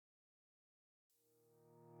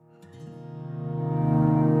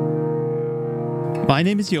My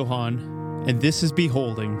name is Johan, and this is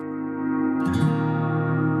Beholding.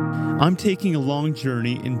 I'm taking a long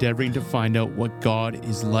journey endeavoring to find out what God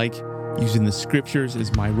is like using the scriptures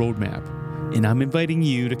as my roadmap, and I'm inviting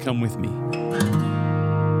you to come with me.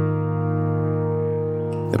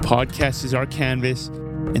 The podcast is our canvas,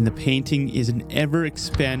 and the painting is an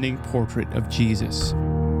ever-expanding portrait of Jesus.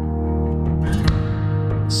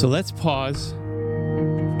 So let's pause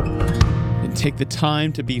and take the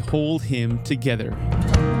time to behold him together.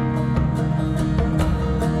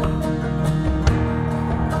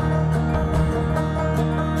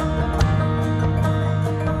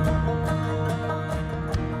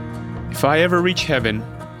 If I ever reach heaven,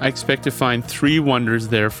 I expect to find 3 wonders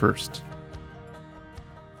there first.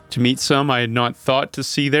 To meet some I had not thought to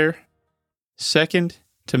see there. Second,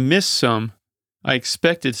 to miss some I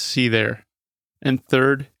expected to see there. And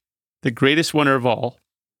third, the greatest wonder of all,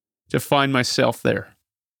 to find myself there.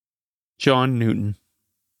 John Newton.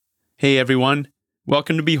 Hey everyone,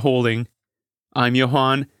 welcome to Beholding. I'm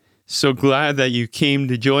Johan, so glad that you came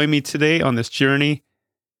to join me today on this journey.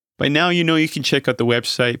 By now you know you can check out the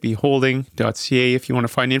website beholding.ca if you want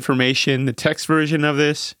to find information, the text version of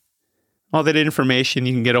this. All that information,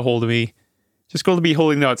 you can get a hold of me. Just go to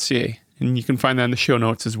beholding.ca and you can find that in the show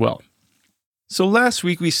notes as well. So last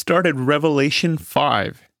week we started Revelation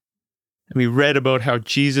 5. And we read about how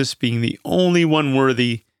Jesus, being the only one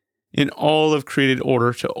worthy in all of created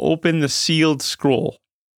order to open the sealed scroll.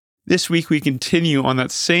 This week we continue on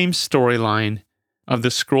that same storyline of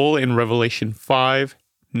the scroll in Revelation 5,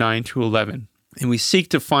 9 to 11. And we seek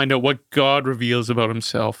to find out what God reveals about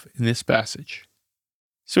himself in this passage.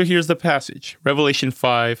 So here's the passage, Revelation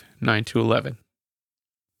 5, 9 to 11.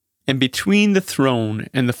 And between the throne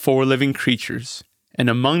and the 4 living creatures, and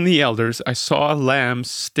among the elders, I saw a lamb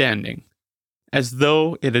standing, as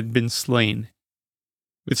though it had been slain,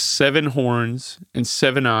 with 7 horns and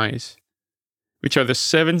 7 eyes, which are the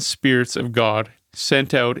 7 spirits of God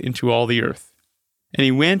sent out into all the earth. And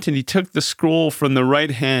he went and he took the scroll from the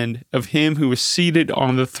right hand of him who was seated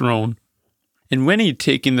on the throne. And when he had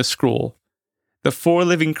taken the scroll, the 4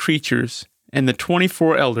 living creatures and the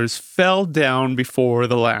 24 elders fell down before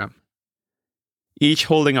the Lamb, each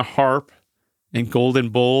holding a harp and golden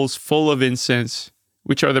bowls full of incense,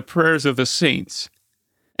 which are the prayers of the saints.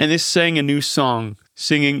 And they sang a new song,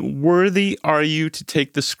 singing, "Worthy are you to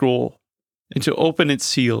take the scroll and to open its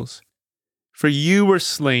seals. For you were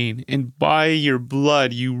slain, and by your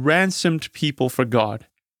blood you ransomed people for God,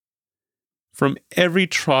 from every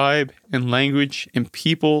tribe and language and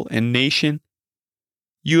people and nation.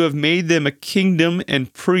 You have made them a kingdom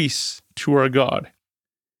and priests to our God,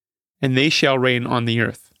 and they shall reign on the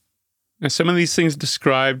earth." Now, some of these things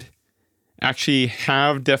described actually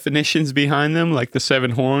have definitions behind them, like the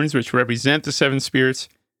 7 horns, which represent the 7 spirits.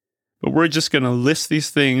 But we're just going to list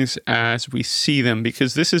these things as we see them,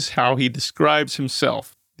 because this is how he describes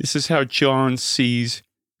himself. This is how John sees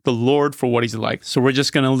the Lord for what he's like. So we're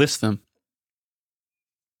just going to list them.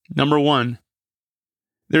 Number 1,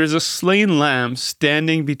 there is a slain lamb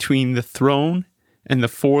standing between the throne and the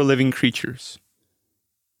 4 living creatures.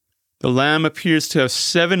 The lamb appears to have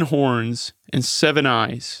 7 horns and 7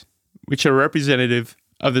 eyes, which are representative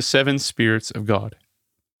of the 7 spirits of God.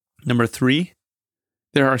 Number 3,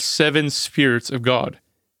 there are 7 spirits of God.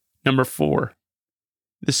 Number 4,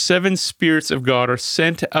 the 7 spirits of God are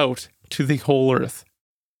sent out to the whole earth.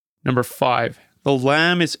 Number 5, the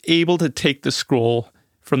Lamb is able to take the scroll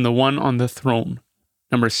from the one on the throne.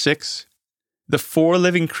 Number 6, the 4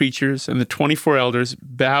 living creatures and the 24 elders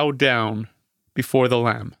bow down before the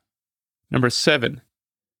Lamb. Number 7,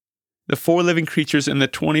 the 4 living creatures and the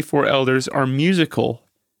 24 elders are musical.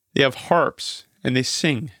 They have harps and they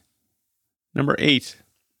sing. Number 8,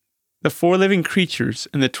 the 4 living creatures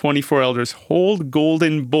and the 24 elders hold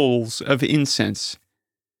golden bowls of incense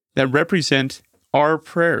that represent our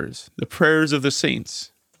prayers, the prayers of the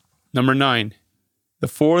saints. Number 9, the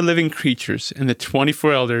 4 living creatures and the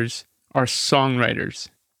 24 elders are songwriters,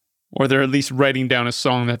 or they're at least writing down a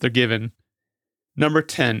song that they're given. Number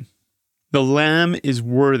 10, the Lamb is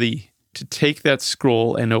worthy to take that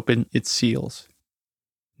scroll and open its seals.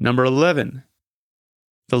 Number 11,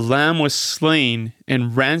 the Lamb was slain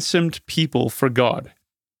and ransomed people for God.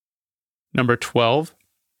 Number 12,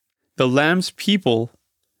 the Lamb's people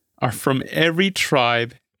are from every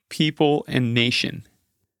tribe, people, and nation.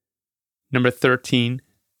 Number 13,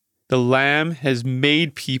 the Lamb has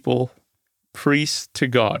made people priests to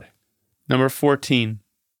God. Number 14,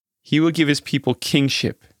 he will give his people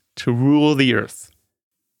kingship to rule the earth.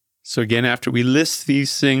 So again, after we list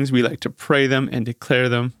these things, we like to pray them and declare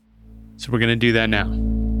them. So we're going to do that now.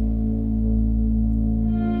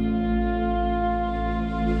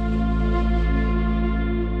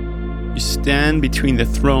 stand between the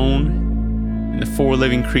throne and the 4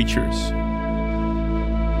 living creatures.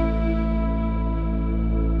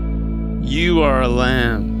 You are a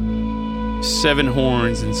lamb, 7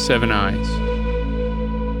 horns and 7 eyes.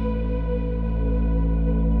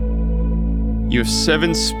 You have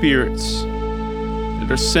 7 spirits that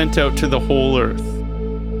are sent out to the whole earth.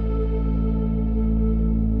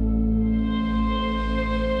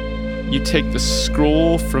 You take the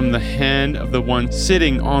scroll from the hand of the one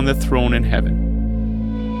sitting on the throne in heaven.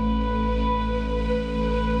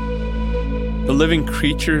 The living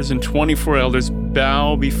creatures and 24 elders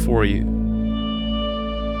bow before you.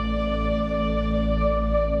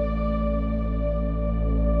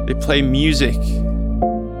 They play music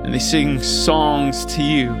and they sing songs to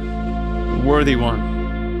you, the worthy one.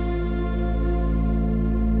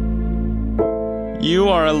 You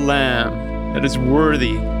are a lamb that is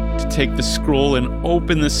worthy to take the scroll and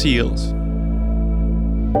open the seals.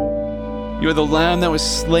 You are the lamb that was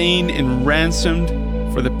slain and ransomed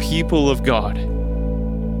for the people of God.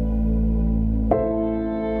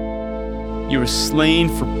 You were slain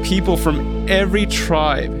for people from every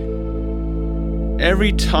tribe,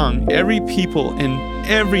 every tongue, every people, and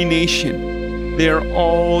every nation. They are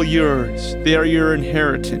all yours. They are your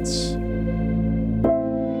inheritance.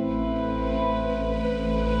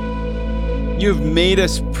 You have made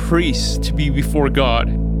us priests to be before God.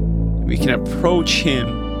 We can approach Him,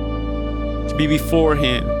 to be before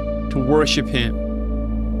Him, to worship Him.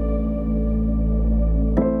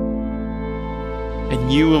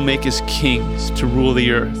 And you will make us kings to rule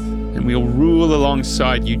the earth, and we will rule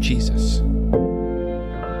alongside you, Jesus.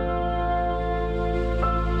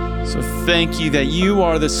 So thank you that you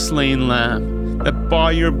are the slain lamb, that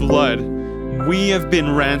by your blood we have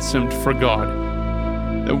been ransomed for God,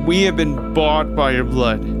 that we have been bought by your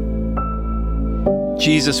blood.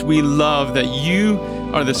 Jesus, we love that you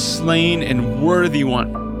are the slain and worthy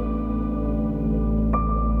one,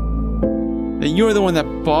 that you are the one that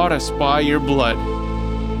bought us by your blood,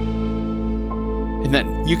 and that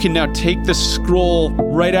you can now take the scroll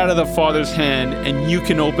right out of the Father's hand and you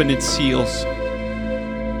can open its seals.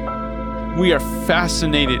 We are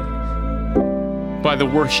fascinated by the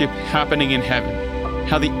worship happening in heaven,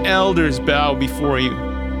 how the elders bow before you,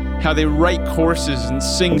 how they write courses and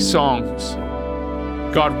sing songs.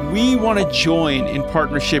 God, we want to join in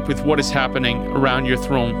partnership with what is happening around your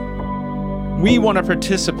throne. We want to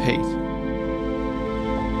participate.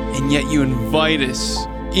 And yet you invite us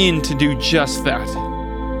in to do just that.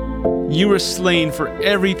 You were slain for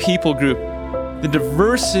every people group. The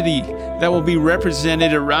diversity that will be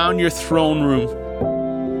represented around your throne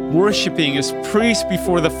room, worshiping as priests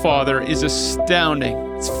before the Father, is astounding.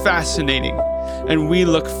 It's fascinating. And we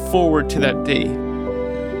look forward to that day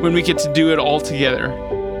when we get to do it all together.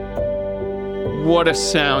 What a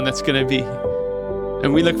sound that's going to be.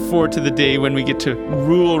 And we look forward to the day when we get to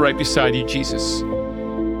rule right beside you, Jesus.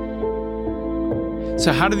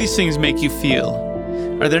 So how do these things make you feel?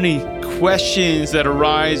 Are there any questions that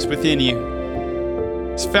arise within you?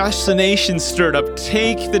 Is fascination stirred up?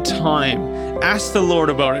 Take the time. Ask the Lord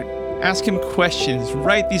about it. Ask Him questions.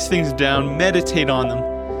 Write these things down. Meditate on them.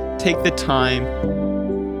 Take the time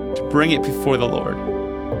to bring it before the Lord.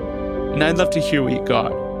 And I'd love to hear what you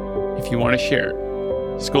got. If you want to share it,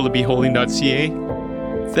 just go to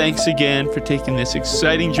beholding.ca. Thanks again for taking this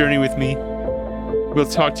exciting journey with me. We'll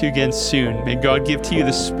talk to you again soon. May God give to you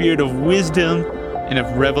the spirit of wisdom and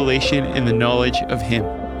of revelation in the knowledge of Him.